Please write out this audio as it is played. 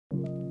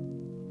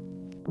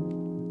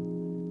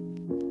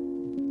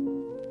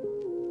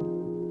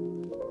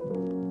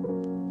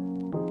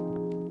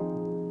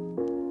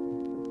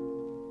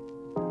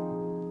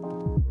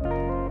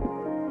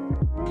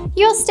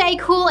You'll stay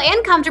cool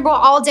and comfortable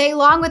all day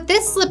long with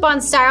this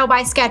slip-on style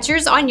by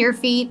Skechers on your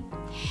feet.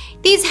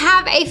 These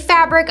have a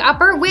fabric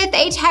upper with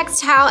a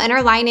textile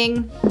inner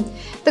lining.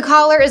 The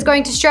collar is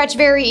going to stretch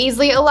very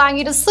easily, allowing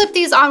you to slip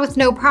these on with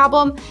no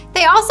problem.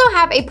 They also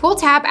have a pull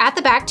tab at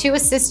the back to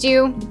assist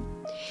you.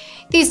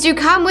 These do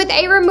come with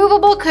a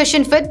removable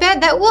cushion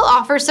footbed that will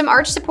offer some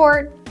arch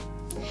support.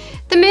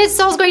 The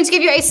midsole is going to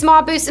give you a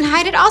small boost in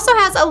height. It also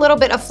has a little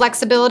bit of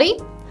flexibility.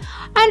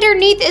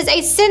 Underneath is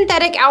a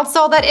synthetic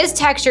outsole that is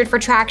textured for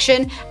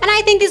traction, and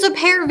I think these would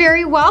pair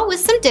very well with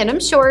some denim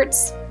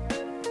shorts.